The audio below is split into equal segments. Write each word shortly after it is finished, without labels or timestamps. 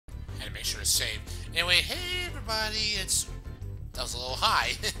and make sure to save. Anyway, hey everybody, that was a little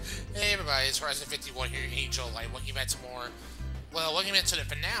high. Hey everybody, it's Horizon 51 here, Angel. Welcome back to more. Well, welcome back to the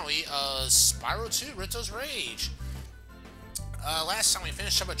finale of Spyro 2, Ripto's Rage. Last time we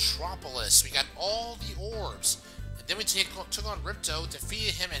finished up Metropolis. We got all the orbs. And then we took on Ripto,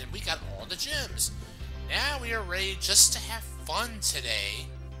 defeated him, and we got all the gems. Now we are ready just to have fun today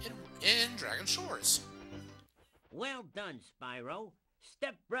in Dragon Shores. Well done, Spyro.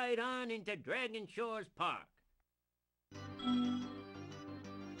 Step right on into Dragon Shores Park.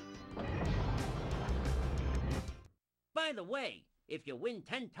 By the way, if you win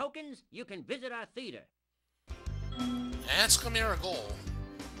 10 tokens, you can visit our theater. And that's gonna be our goal.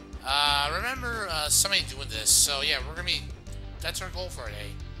 Remember somebody doing this, so yeah, that's our goal for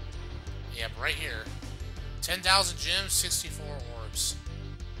today. Yep, right here. 10,000 gems, 64 orbs.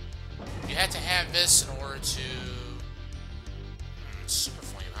 You had to have this in order to... Super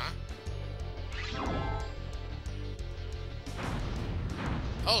Flame, huh?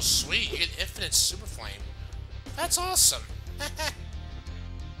 Oh, sweet, you get infinite Super Flame. That's awesome.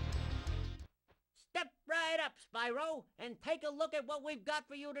 Step right up, Spyro, and take a look at what we've got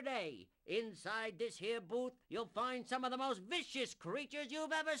for you today. Inside this here booth, you'll find some of the most vicious creatures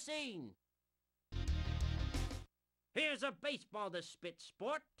you've ever seen. Here's a baseball to spit,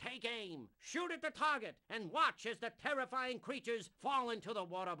 sport. Take aim, shoot at the target, and watch as the terrifying creatures fall into the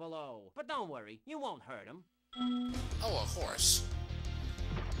water below. But don't worry, you won't hurt them. Oh, of course.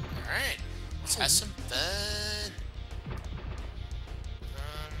 Alright, let's have some fun.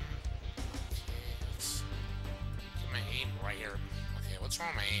 Okay, let's get my aim right here. Okay, what's wrong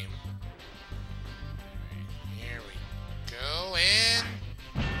with my aim? Alright, here we go,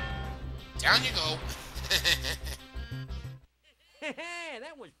 and... down you go.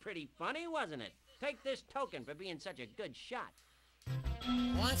 That was pretty funny, wasn't it? Take this token for being such a good shot.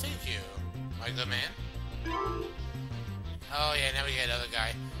 Why, thank you, my good man. Oh yeah, now we got another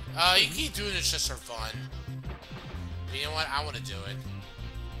guy. You keep doing this just for fun. But you know what? I want to do it.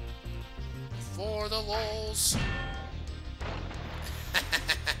 For the lulz.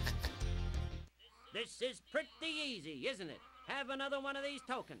 This is pretty easy, isn't it? Have another one of these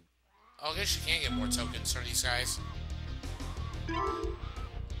tokens. Oh, I guess you can get more tokens from these guys.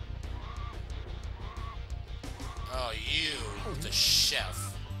 Oh, you, the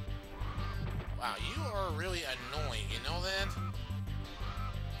chef. Wow, you are really annoying, you know that?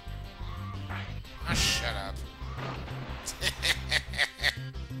 Oh, shut up.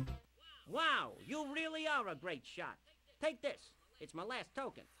 Wow, you really are a great shot. Take this. It's my last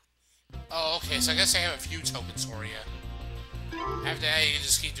token. Oh, okay, so I guess I have a few tokens for you. After that, you can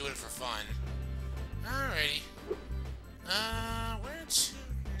just keep doing it for fun. Alrighty. Where to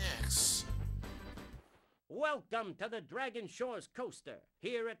next? Welcome to the Dragon Shores Coaster.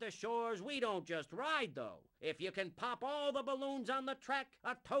 Here at the shores, we don't just ride, though. If you can pop all the balloons on the track,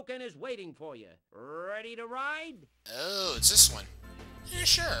 a token is waiting for you. Ready to ride? Oh, it's this one. Yeah,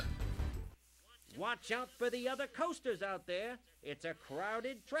 sure. Watch out for the other coasters out there. It's a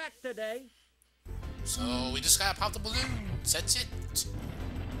crowded track today. So, we just gotta pop the balloons. That's it.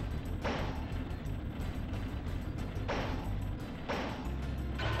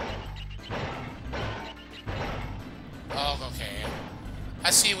 Oh, okay.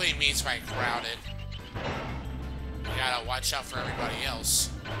 I see what he means by crowded. You gotta watch out for everybody else.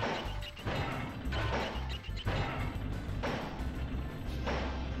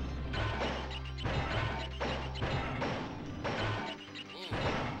 Ooh.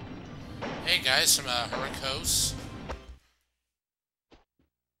 Hey guys from Hurricos.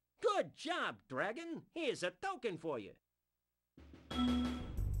 Good job, Dragon. Here's a token for you.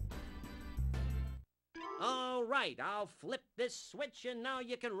 All right, I'll flip this switch and now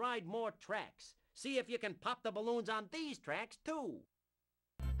you can ride more tracks. See if you can pop the balloons on these tracks, too.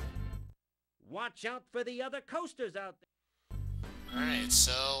 Watch out for the other coasters out there. Alright,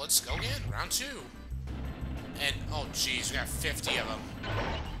 so let's go again. Round 2. And, oh geez, we got 50 of them.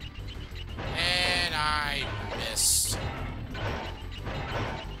 And I missed.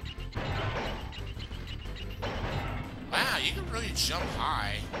 Wow, you can really jump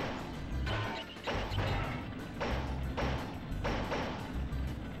high.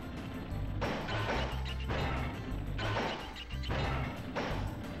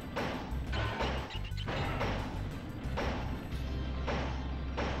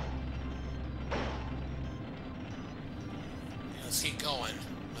 Let's keep going,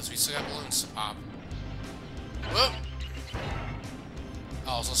 unless we still got balloons to pop. Whoop!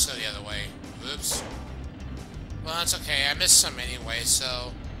 Oh, so let's go the other way. Oops. Well, that's okay. I missed some anyway,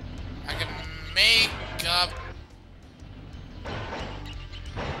 so I can make up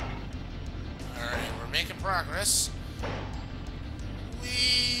making progress.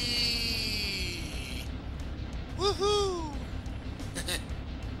 Whee! Woohoo!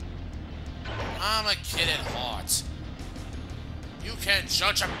 I'm a kid at heart. You can't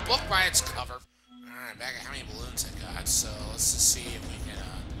judge a book by its cover. Alright, back at how many balloons I got, so let's just see if we can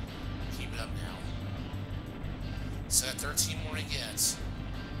keep it up now. So I got 13 more to get.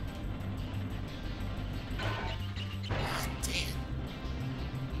 Ah, damn.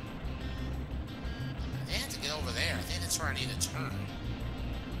 I have to get over there. I think that's where I need to turn.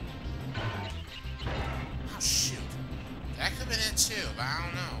 Oh, shoot. That could have been it too, but I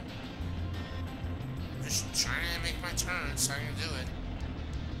don't know. I'm just trying to make my turn so I can do it.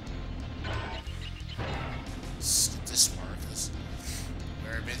 Skip this part, because we've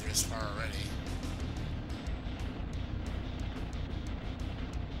already been through this part already.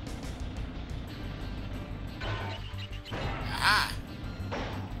 Aha!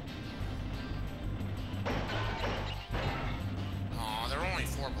 Aw, there are only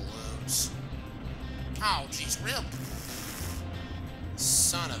 4 balloons. Oh, jeez, real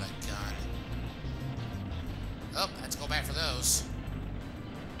son of a gun. Oh, I have to go back for those.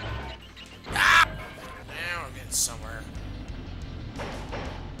 Ah! Now we're getting somewhere.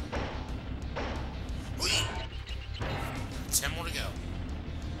 Whee! 10 more to go.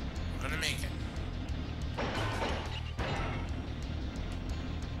 We're gonna make it.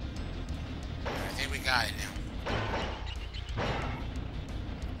 I think we got it now.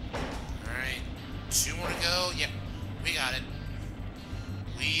 Alright. 2 more to go. Yep. We got it.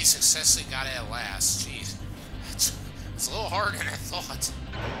 We successfully got it at last. Jeez. It's a little harder than I thought.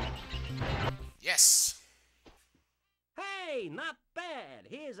 Yes. Hey, not bad.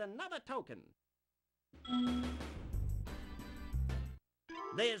 Here's another token.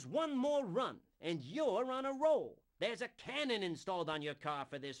 There's one more run, and you're on a roll. There's a cannon installed on your car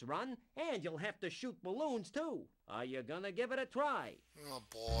for this run, and you'll have to shoot balloons, too. Are you gonna give it a try? Oh,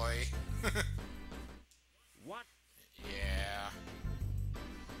 boy. What? Yeah.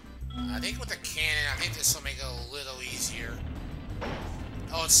 I think with the cannon, I think this will make it a little easier.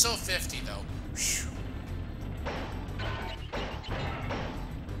 Oh, it's still 50, though. Whew.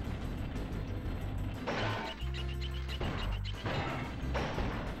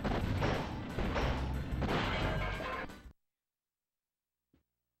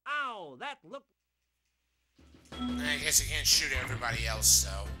 Ow, that looked... I guess you can't shoot everybody else,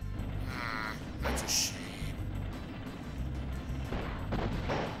 though. Ah, that's a shame.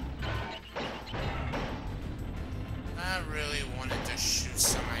 I really wanted to shoot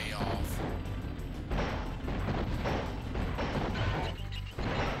somebody off.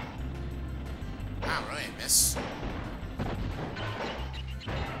 Wow, really, I miss.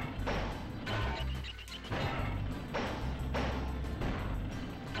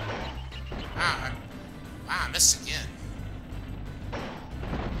 Wow, I missed again.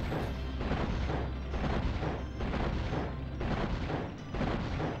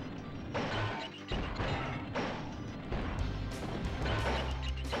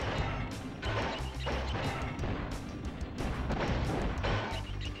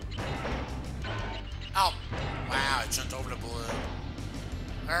 Oh, wow, I jumped over the balloon.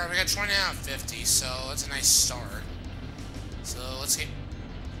 Alright, we got 20 out of 50, so that's a nice start. So let's get...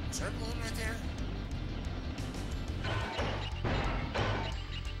 Is there a balloon right there?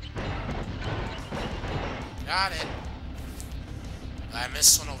 Got it. I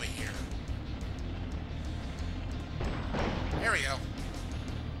missed one over here. There we go.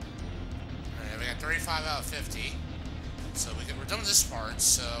 Alright, we got 35 out of 50. So we're done with this part,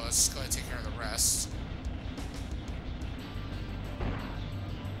 so let's go ahead and take care of the rest.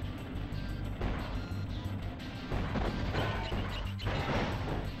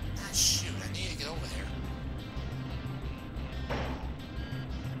 Ah, shoot, I need to get over there.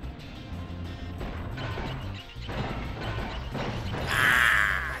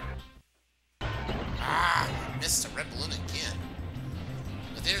 Missed a red balloon again.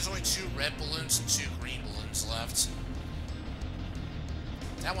 But there's only 2 red balloons and 2 green balloons left.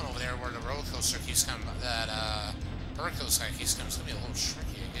 That one over there where the roller coaster keeps coming, that roller coaster keeps coming, it's gonna be a little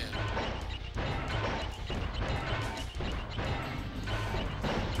tricky again.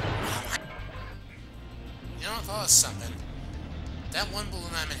 You know, I thought of something. That one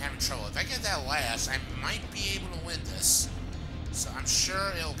balloon I'm having trouble. If I get that last, I might be able to win this. So I'm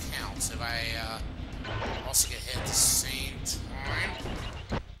sure it'll count if I also get hit at the same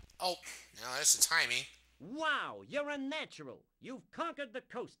time. Oh, now there's the timing. Wow, you're a natural. You've conquered the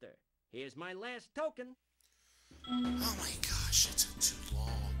coaster. Here's my last token. Oh my gosh, that took too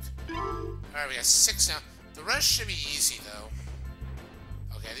long. Alright, we got 6 now. The rest should be easy, though.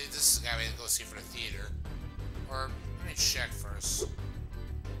 Okay, this is the guy we had to go see for the theater. Or, let me check first.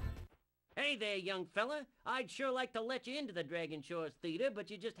 Hey there, young fella. I'd sure like to let you into the Dragon Shores Theater,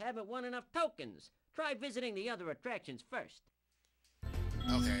 but you just haven't won enough tokens. Try visiting the other attractions first.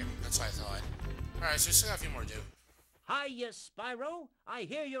 Okay, that's what I thought. Alright, so we still got a few more to do. Hiya, Spyro. I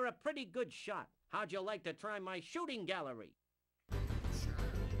hear you're a pretty good shot. How'd you like to try my shooting gallery? Sure.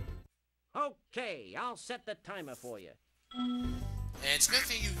 Okay, I'll set the timer for you. And it's a good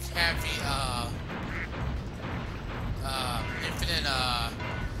thing you have the, infinite,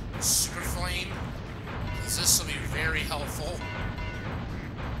 super flame, because this will be very helpful.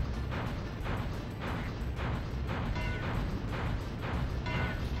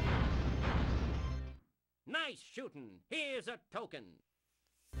 Nice shooting. Here's a token.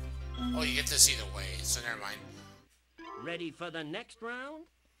 Oh, you get this either way, so never mind. Ready for the next round?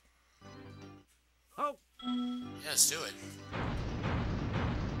 Oh. Yeah, let's do it.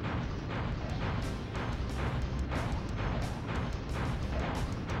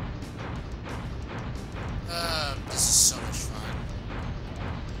 This is so much fun.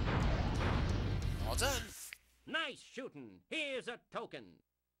 All done. Nice shooting. Here's a token.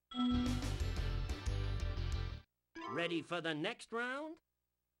 Ready for the next round?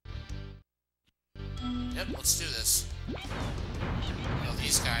 Yep, let's do this. Oh,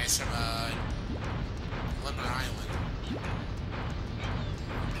 these guys from, Limber Island.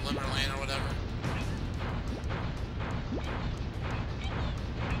 Limberland or whatever.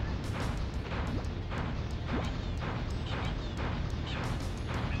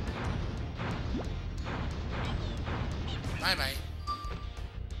 Bye-bye.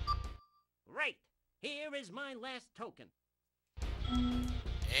 Right. Here is my last token.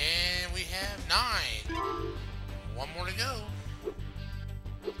 And we have 9. One more to go.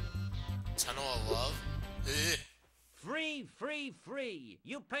 Tunnel of Love. Ugh. Free, free, free.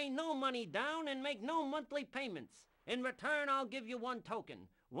 You pay no money down and make no monthly payments. In return, I'll give you 1 token.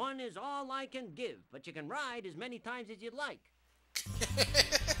 1 is all I can give, but you can ride as many times as you'd like.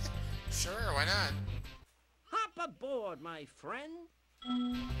 Sure, why not? Hop aboard, my friend.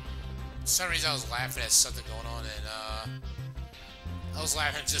 For some reason I was laughing at something going on, and I was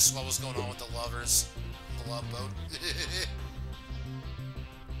laughing at just what was going on with the lovers. The love boat.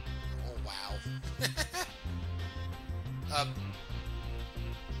 Oh, wow. Oh,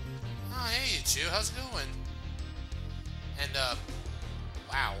 hey, you two. How's it going? And,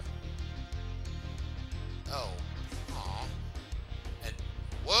 wow. Oh. Aw. And,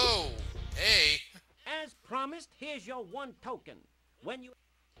 whoa! Hey! As promised, here's your 1 token. When you...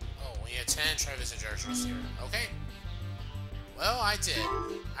 Oh, we had 10. Try visit Jarvis here. Okay. Well, I did.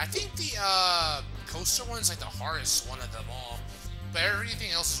 I think the, coaster one's like the hardest one of them all. But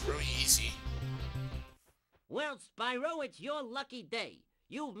everything else is really easy. Well, Spyro, it's your lucky day.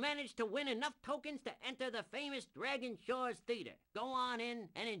 You've managed to win enough tokens to enter the famous Dragon Shores Theater. Go on in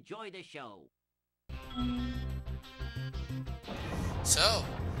and enjoy the show. So,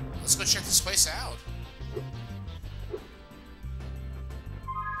 let's go check this place out.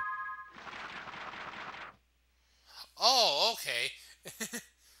 Oh, okay.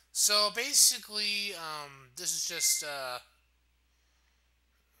 So basically, this is just,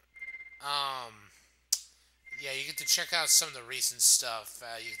 yeah, you get to check out some of the recent stuff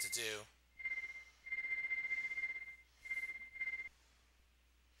you get to do.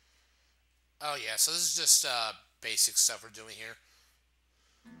 Oh yeah, so this is just, basic stuff we're doing here.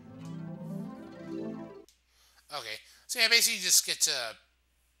 Okay, so yeah, basically you just get to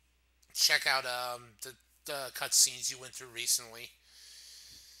check out, the cutscenes you went through recently.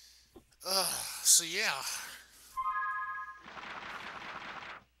 So yeah.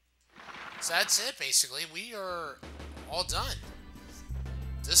 So that's it, basically. We are all done.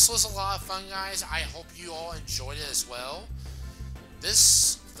 This was a lot of fun, guys. I hope you all enjoyed it as well.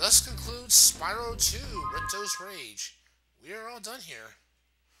 This thus concludes Spyro 2, Ripto's Rage. We are all done here.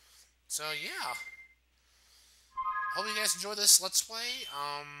 So, yeah. Hope you guys enjoyed this Let's Play.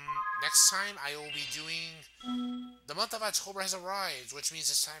 Next time I will be doing... The month of October has arrived, which means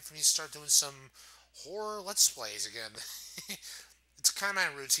it's time for me to start doing some horror Let's Plays again. It's kind of my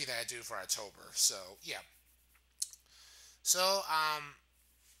routine that I do for October, so, yeah. So,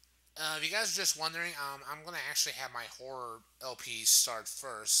 if you guys are just wondering, I'm going to actually have my horror LP start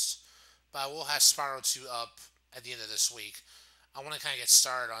first, but I will have Spyro 2 up at the end of this week. I want to kind of get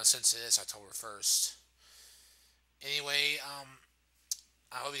started on it since it is October 1st. Anyway,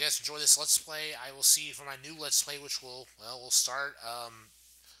 I hope you guys enjoy this Let's Play. I will see you for my new Let's Play, which will, well, we'll start,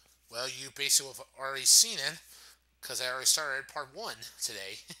 well, you basically have already seen it, because I already started part 1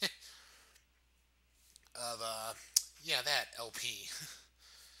 today, of, yeah, that LP.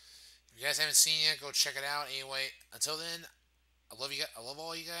 you guys haven't seen it yet, go check it out. Anyway, until then, I love you. I love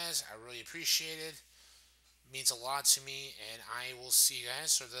all you guys. I really appreciate it. It means a lot to me, and I will see you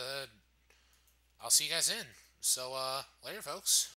guys for the. I'll see you guys in. So later, folks.